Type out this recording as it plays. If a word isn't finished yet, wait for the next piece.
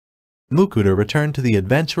Mukuta returned to the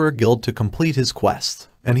Adventurer Guild to complete his quest,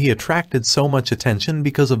 and he attracted so much attention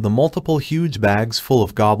because of the multiple huge bags full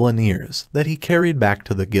of goblin ears that he carried back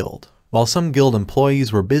to the guild. While some guild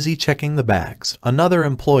employees were busy checking the bags, another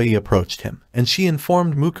employee approached him, and she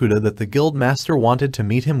informed Mukuta that the guild master wanted to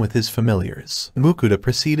meet him with his familiars. Mukuta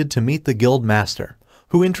proceeded to meet the guild master,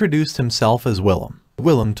 who introduced himself as Willem.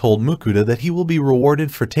 Willem told Mukuta that he will be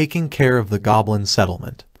rewarded for taking care of the goblin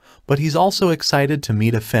settlement, but he's also excited to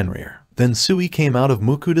meet a fenrir. Then Sui came out of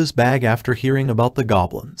Mukuta's bag after hearing about the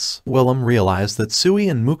goblins. Willem realized that Sui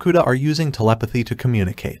and Mukuta are using telepathy to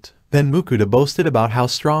communicate. Then Mukuta boasted about how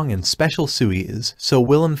strong and special Sui is, so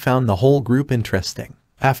Willem found the whole group interesting.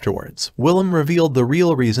 Afterwards, Willem revealed the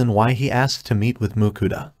real reason why he asked to meet with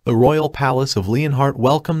Mukuta. The royal palace of Leonhardt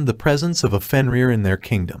welcomed the presence of a fenrir in their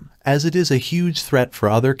kingdom, as it is a huge threat for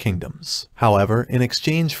other kingdoms. However, in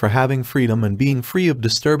exchange for having freedom and being free of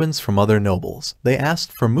disturbance from other nobles, they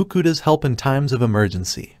asked for Mukuta's help in times of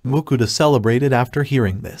emergency. Mukuta celebrated after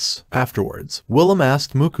hearing this. Afterwards, Willem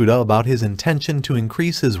asked Mukuta about his intention to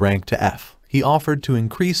increase his rank to F. He offered to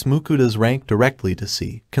increase Mukuta's rank directly to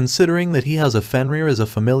C, considering that he has a fenrir as a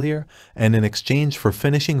familiar, and in exchange for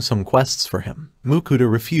finishing some quests for him.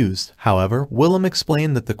 Mukuta refused. However, Willem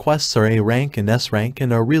explained that the quests are A rank and S rank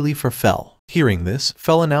and are really for Fel. Hearing this,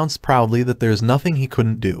 Fel announced proudly that there's nothing he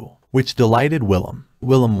couldn't do, which delighted Willem.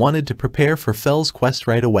 Willem wanted to prepare for Fel's quest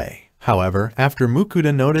right away. However, after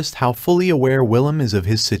Mukuta noticed how fully aware Willem is of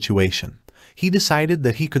his situation, he decided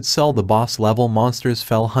that he could sell the boss-level monsters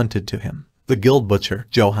Fel hunted to him. The guild butcher,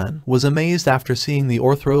 Johan, was amazed after seeing the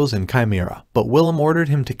Orthros and Chimera, but Willem ordered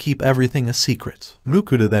him to keep everything a secret.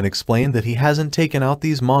 Mukuta then explained that he hasn't taken out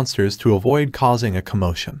these monsters to avoid causing a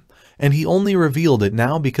commotion, and he only revealed it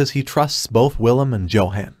now because he trusts both Willem and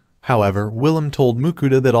Johan. However, Willem told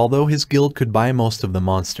Mukuta that although his guild could buy most of the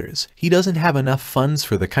monsters, he doesn't have enough funds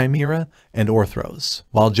for the Chimera and Orthros.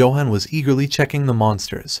 While Johan was eagerly checking the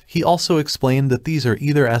monsters, he also explained that these are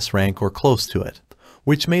either S rank or close to it,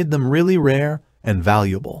 which made them really rare and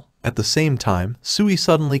valuable. At the same time, Sui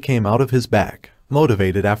suddenly came out of his bag.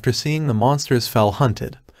 Motivated after seeing the monsters Fel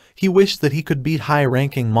hunted, he wished that he could beat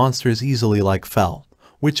high-ranking monsters easily like Fel,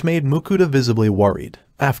 which made Mukuta visibly worried.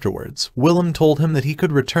 Afterwards, Willem told him that he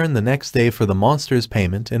could return the next day for the monster's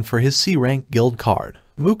payment and for his C-rank guild card.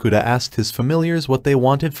 Mukuta asked his familiars what they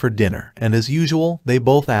wanted for dinner, and as usual, they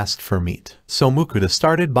both asked for meat. So Mukuta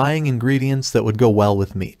started buying ingredients that would go well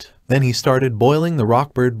with meat. Then he started boiling the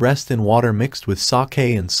rockbird breast in water mixed with sake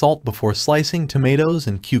and salt before slicing tomatoes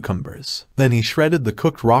and cucumbers. Then he shredded the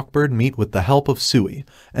cooked rockbird meat with the help of Sui,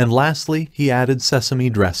 and lastly, he added sesame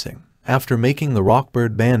dressing. After making the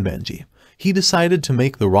rockbird banbanji, he decided to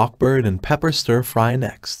make the rockbird and pepper stir-fry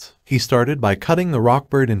next. He started by cutting the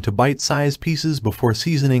rockbird into bite-sized pieces before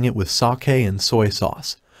seasoning it with sake and soy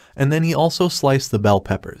sauce, and then he also sliced the bell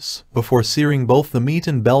peppers. Before searing both the meat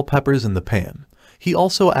and bell peppers in the pan, he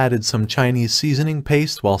also added some Chinese seasoning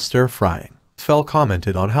paste while stir-frying. Fel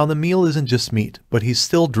commented on how the meal isn't just meat, but he's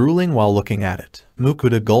still drooling while looking at it.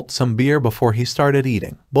 Mukuta gulped some beer before he started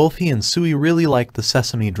eating. Both he and Sui really liked the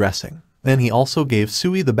sesame dressing. Then he also gave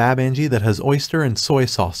Sui the babanji that has oyster and soy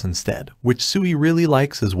sauce instead, which Sui really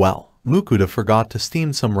likes as well. Mukuta forgot to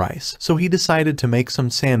steam some rice, so he decided to make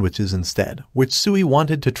some sandwiches instead, which Sui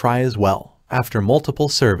wanted to try as well. After multiple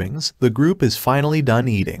servings, the group is finally done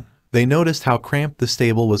eating. They noticed how cramped the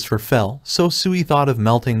stable was for Fel, so Sui thought of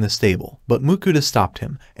melting the stable, but Mukuta stopped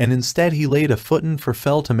him, and instead he laid a futon for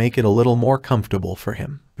Fel to make it a little more comfortable for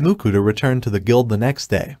him. Mukuta returned to the guild the next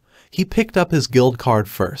day. He picked up his guild card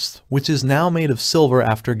first, which is now made of silver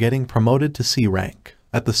after getting promoted to C rank.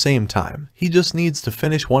 At the same time, he just needs to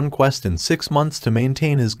finish one quest in 6 months to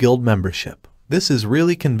maintain his guild membership. This is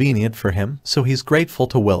really convenient for him, so he's grateful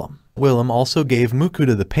to Willem. Willem also gave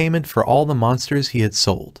Mukuta the payment for all the monsters he had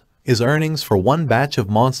sold. His earnings for one batch of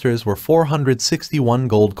monsters were 461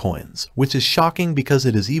 gold coins, which is shocking because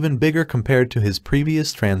it is even bigger compared to his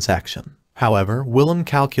previous transaction. However, Willem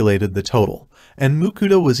calculated the total, and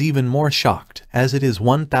Mukuta was even more shocked, as it is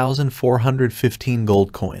 1,415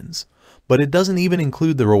 gold coins. But it doesn't even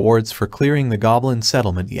include the rewards for clearing the goblin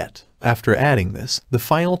settlement yet. After adding this, the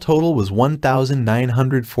final total was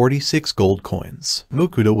 1,946 gold coins.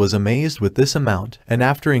 Mukuta was amazed with this amount, and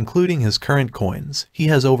after including his current coins, he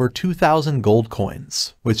has over 2,000 gold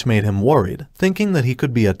coins, which made him worried, thinking that he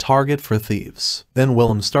could be a target for thieves. Then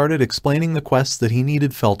Willem started explaining the quests that he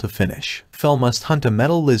needed Fel to finish. Fel must hunt a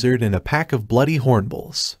metal lizard and a pack of bloody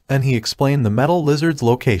hornbills. Then he explained the metal lizard's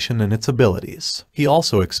location and its abilities. He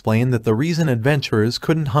also explained that the reason adventurers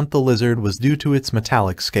couldn't hunt the lizard was due to its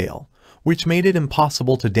metallic scale, which made it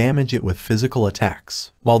impossible to damage it with physical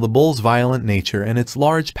attacks. While the bull's violent nature and its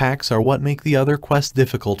large packs are what make the other quest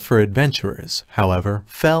difficult for adventurers, however,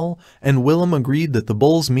 Fel and Willem agreed that the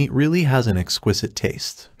bull's meat really has an exquisite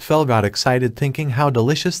taste. Fel got excited thinking how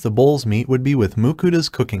delicious the bull's meat would be with Mukuda's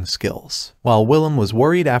cooking skills, while Willem was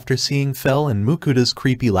worried after seeing Fel and Mukuda's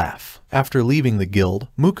creepy laugh. After leaving the guild,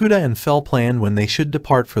 Mukuda and Fel planned when they should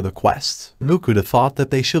depart for the quest. Mukuda thought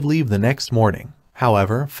that they should leave the next morning.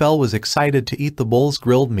 However, Fel was excited to eat the bull's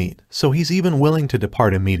grilled meat, so he's even willing to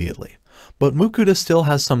depart immediately. But Mukuda still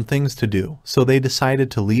has some things to do, so they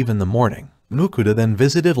decided to leave in the morning. Mukuda then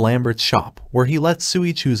visited Lambert's shop, where he let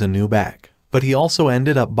Sui choose a new bag. But he also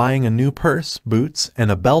ended up buying a new purse, boots,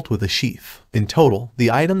 and a belt with a sheath. In total,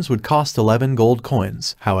 the items would cost 11 gold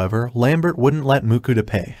coins. However, Lambert wouldn't let Mukuda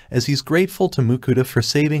pay, as he's grateful to Mukuda for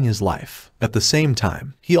saving his life. At the same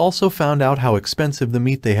time, he also found out how expensive the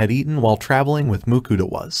meat they had eaten while traveling with Mukuda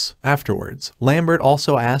was. Afterwards, Lambert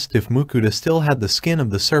also asked if Mukuda still had the skin of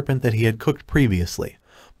the serpent that he had cooked previously.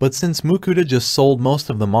 But since Mukuda just sold most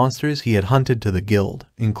of the monsters he had hunted to the guild,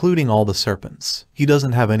 including all the serpents, he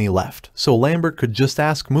doesn't have any left, so Lambert could just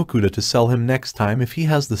ask Mukuda to sell him next time if he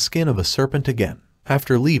has the skin of a serpent again.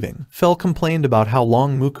 After leaving, Fel complained about how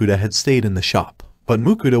long Mukuda had stayed in the shop. But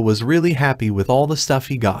Mukuda was really happy with all the stuff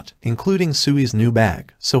he got, including Sui's new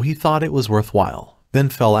bag, so he thought it was worthwhile. Then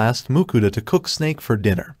Fel asked Mukuda to cook snake for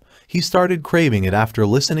dinner. He started craving it after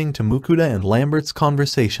listening to Mukuda and Lambert's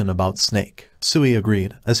conversation about snake. Sui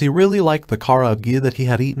agreed, as he really liked the karaage that he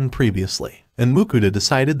had eaten previously, and Mukuda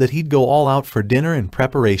decided that he'd go all out for dinner in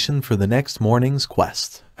preparation for the next morning's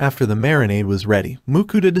quest. After the marinade was ready,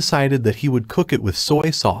 Mukuda decided that he would cook it with soy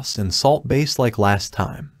sauce and salt base like last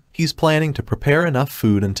time. He's planning to prepare enough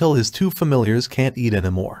food until his two familiars can't eat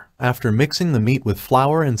anymore. After mixing the meat with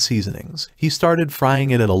flour and seasonings, he started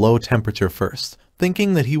frying it at a low temperature first,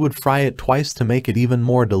 thinking that he would fry it twice to make it even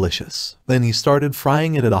more delicious. Then he started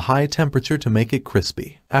frying it at a high temperature to make it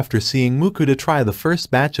crispy. After seeing Mukuda try the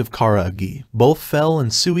first batch of karaage, both Fel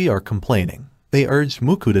and Sui are complaining. They urged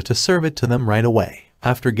Mukuda to serve it to them right away.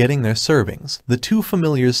 After getting their servings, the two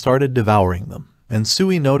familiars started devouring them. And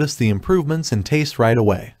Sui noticed the improvements in taste right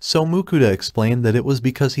away, so Mukuda explained that it was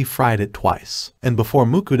because he fried it twice. And before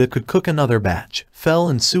Mukuda could cook another batch, Fel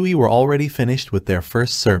and Sui were already finished with their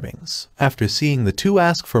first servings. After seeing the two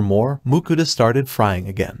ask for more, Mukuda started frying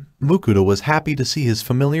again. Mukuda was happy to see his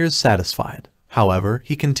familiars satisfied. However,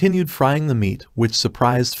 he continued frying the meat, which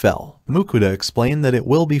surprised Fel. Mukuda explained that it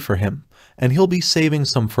will be for him, and he'll be saving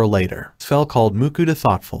some for later. Fel called Mukuda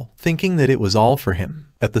thoughtful, thinking that it was all for him.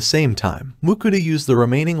 At the same time, Mukuda used the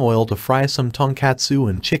remaining oil to fry some tonkatsu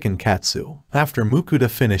and chicken katsu. After Mukuda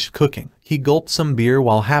finished cooking, he gulped some beer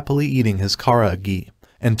while happily eating his karaage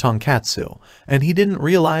and tonkatsu, and he didn't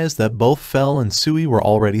realize that both Fel and Sui were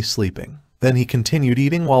already sleeping. Then he continued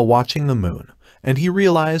eating while watching the moon, and he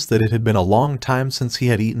realized that it had been a long time since he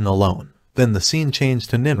had eaten alone. Then the scene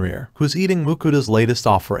changed to Ninrir, who's eating Mukuda's latest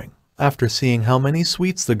offering. After seeing how many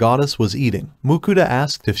sweets the goddess was eating, Mukuda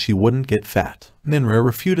asked if she wouldn't get fat. Ninrir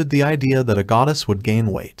refuted the idea that a goddess would gain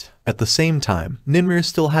weight. At the same time, Ninrir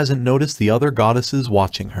still hasn't noticed the other goddesses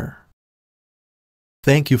watching her.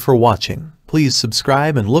 Thank you for watching. Please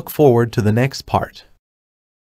subscribe and look forward to the next part.